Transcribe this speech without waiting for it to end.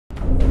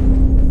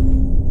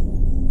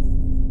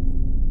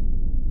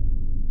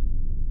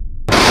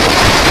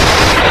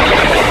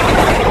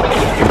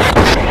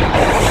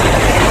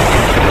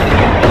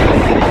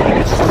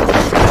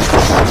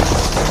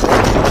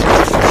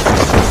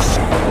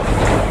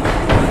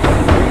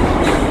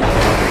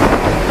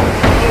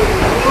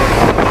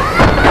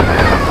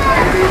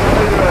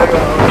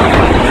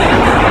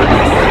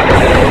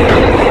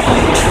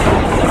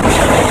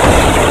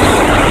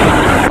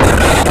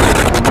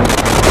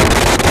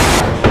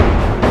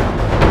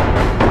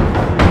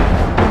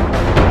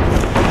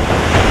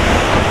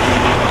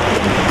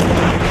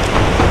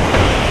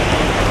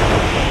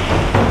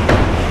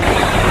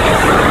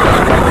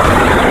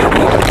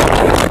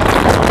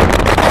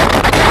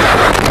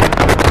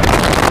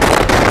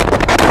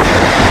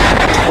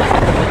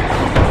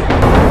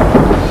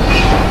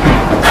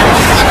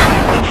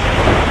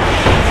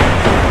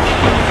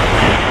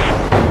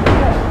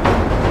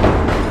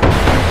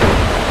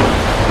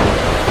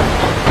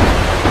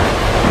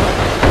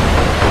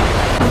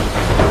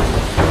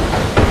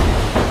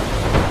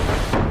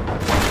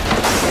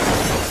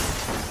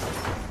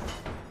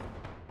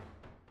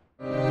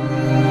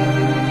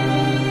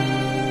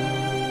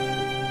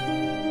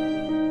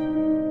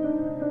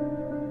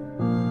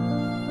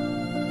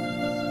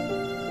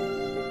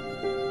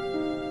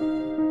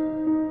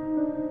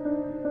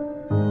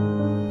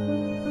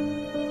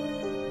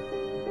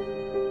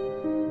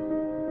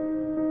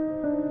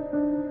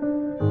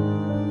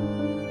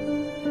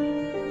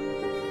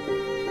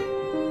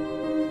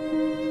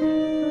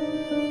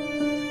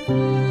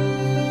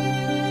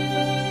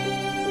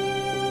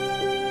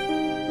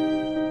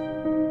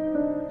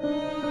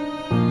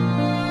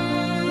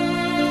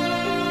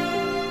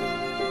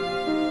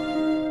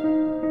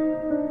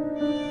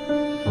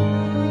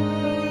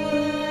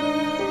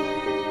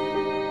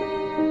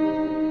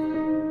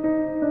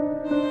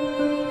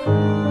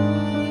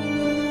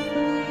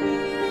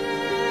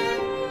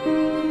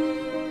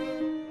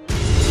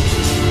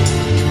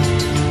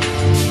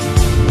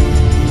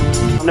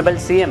Honorable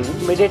CM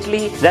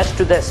immediately rushed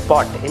to the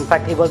spot. In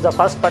fact, he was the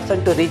first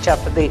person to reach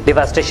after the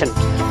devastation.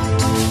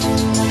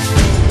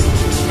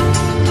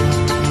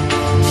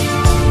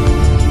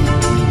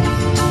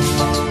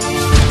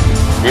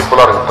 People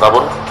are in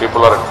trouble,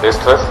 people are in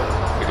distress.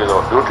 It is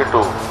our duty to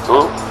do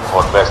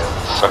our best.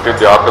 That is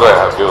the order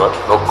I have given.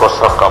 No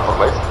question of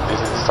compromise. This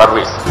is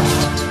service.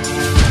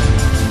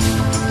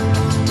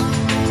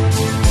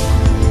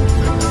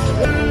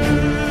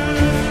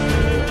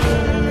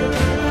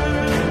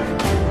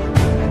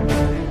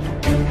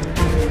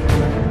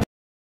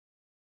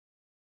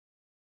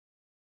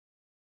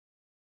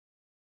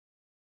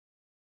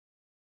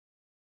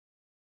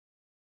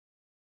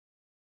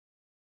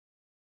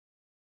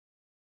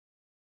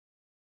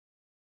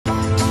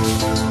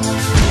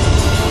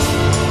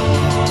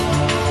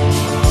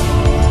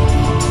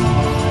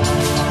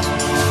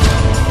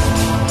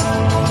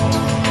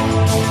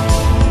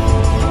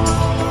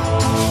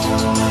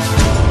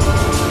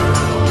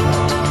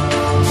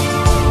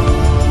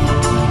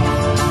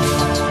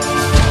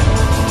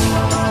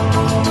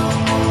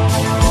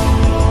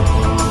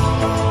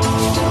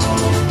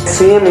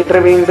 CM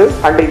intervened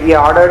and he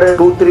ordered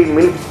 2-3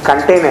 milk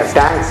containers,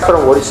 tanks from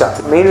Odisha.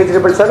 Main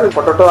vegetables are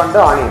potato and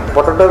onion.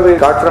 Potato we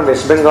got from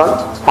West Bengal.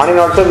 Onion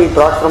also we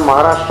brought from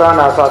Maharashtra and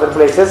also other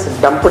places,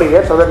 dumped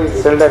here so that we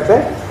sell at a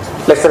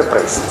lesser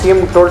price.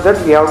 CM told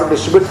that we have to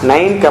distribute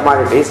 9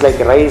 commodities like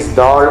rice,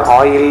 dal,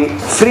 oil,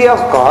 free of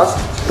cost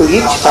to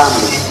each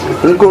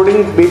family,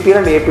 including BPL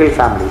and APL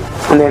family.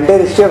 In the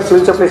entire history of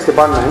Civil Supplies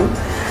Department,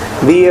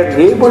 we are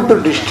able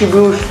to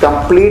distribute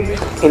complete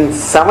in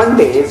 7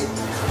 days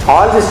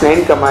all these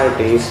 9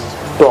 commodities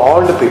to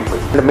all the people.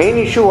 The main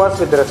issue was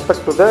with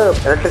respect to the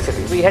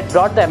electricity. We had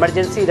brought the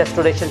emergency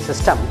restoration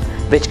system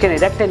which can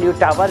erect a new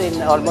tower in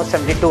almost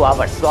 72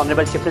 hours. The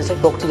Honorable Chief Minister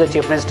spoke to the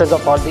Chief Ministers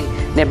of all the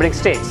neighbouring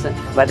states,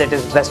 whether it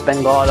is West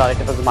Bengal or it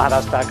was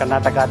Maharashtra,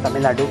 Karnataka,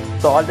 Tamil Nadu.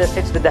 So all the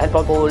states with the help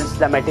of poles,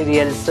 the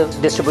materials,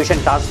 distribution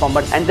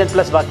transformers and then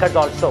plus workers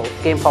also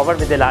came forward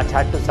with a large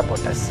heart to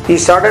support us. He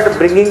started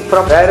bringing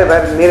from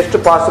wherever nearest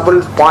possible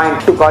point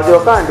to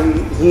Kajioka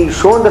and he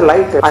shone the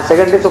light. And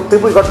second day, so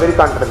people got very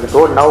confident.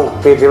 Oh,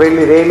 now they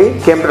really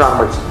came to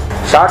normalcy.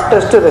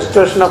 Shortest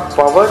restoration of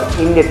power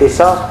in a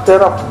disaster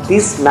of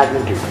this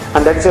magnitude,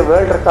 and that is a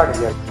world record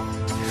here.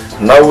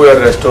 Now we are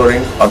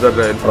restoring other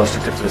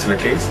infrastructure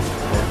facilities,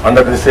 and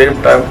at the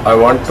same time I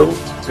want to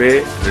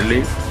pay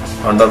relief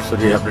and also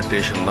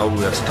rehabilitation. Now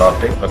we are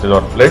starting. That is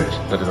our pledge,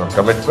 that is our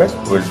commitment,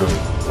 we will do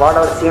it. What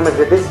our CM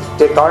did is,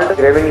 they called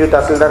revenue,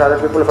 Tahsildar, other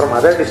people from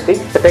other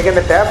districts, they taken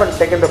the tab and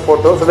taken the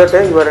photo so that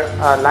your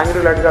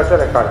language will also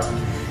recorded.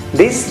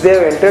 This they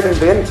have entered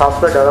into a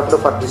software developed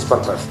for this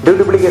purpose.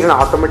 Deduplication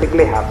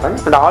automatically happen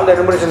and all the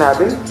enumeration have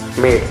been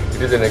made.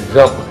 It is an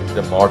example, it is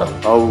a model.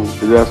 How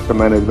disaster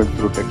management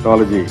through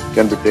technology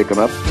can be taken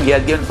up. He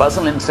has given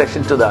personal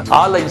instruction to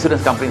all the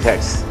insurance companies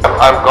heads.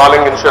 I am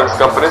calling insurance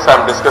companies, I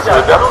am discussing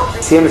with them.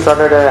 CM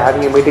started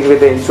having a meeting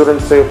with the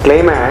insurance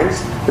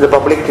claimants, with the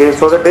public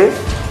so that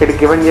it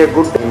given a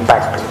good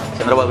impact.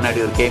 Chandrababu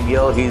Naidu came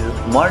here, he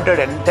monitored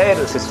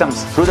entire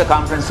systems through the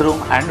conference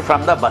room and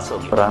from the bus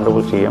only.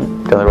 Honorable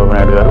CM Chandrababu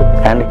Naidu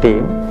and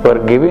team were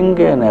giving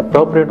an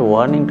appropriate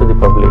warning to the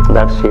public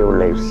that saved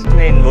lives.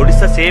 In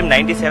Odisha, same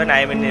 97,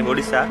 I am in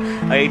Odisha.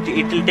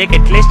 It will take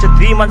at least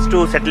 3 months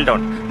to settle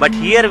down. But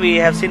here we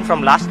have seen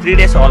from last 3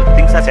 days all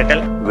things are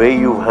settled. Way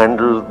you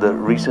handled the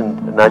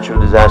recent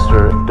natural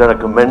disaster, done a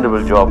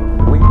commendable job.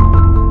 We